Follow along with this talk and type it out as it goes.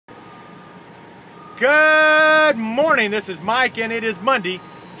Good morning, this is Mike and it is Monday,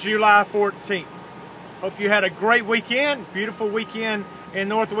 July 14th. Hope you had a great weekend, beautiful weekend in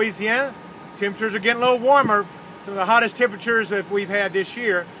North Louisiana. Temperatures are getting a little warmer, some of the hottest temperatures that we've had this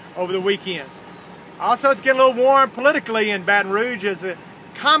year over the weekend. Also, it's getting a little warm politically in Baton Rouge as the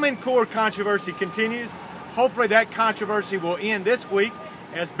Common Core controversy continues. Hopefully that controversy will end this week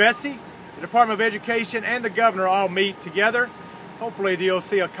as Bessie, the Department of Education, and the governor all meet together. Hopefully you'll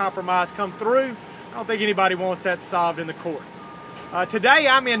see a compromise come through. I don't think anybody wants that solved in the courts. Today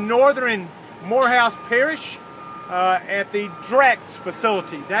I'm in northern Morehouse Parish at the Drax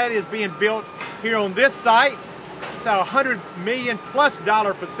facility. That is being built here on this site. It's a $100 million+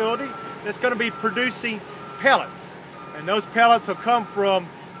 facility that's going to be producing pellets. And those pellets will come from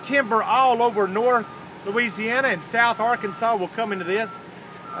timber all over North Louisiana, and South Arkansas will come into this.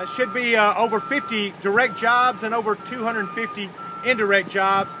 Should be over 50 direct jobs and over 250 indirect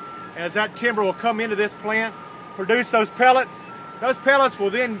jobs, as that timber will come into this plant, produce those pellets. Those pellets will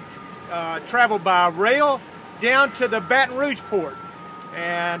then travel by rail down to the Baton Rouge port.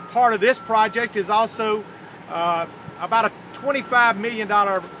 And part of this project is also about a $25 million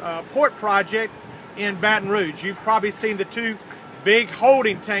port project in Baton Rouge. You've probably seen the two big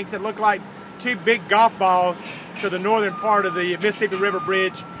holding tanks that look like two big golf balls to the northern part of the Mississippi River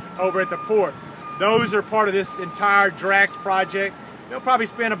Bridge over at the port. Those are part of this entire Drax project. They'll probably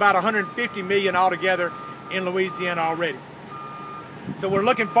spend about $150 million altogether in Louisiana already. So we're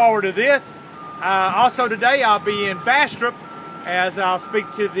looking forward to this. Also today I'll be in Bastrop as I'll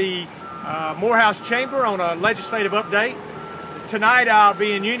speak to the Morehouse Chamber on a legislative update. Tonight I'll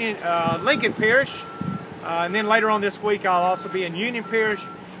be in Lincoln Parish, and then later on this week I'll also be in Union Parish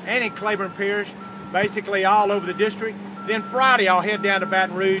and in Claiborne Parish, basically all over the district. Then Friday I'll head down to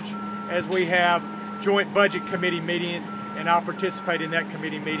Baton Rouge as we have joint budget committee meeting, and I'll participate in that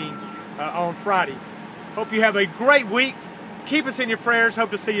committee meeting on Friday. Hope you have a great week. Keep us in your prayers.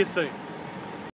 Hope to see you soon.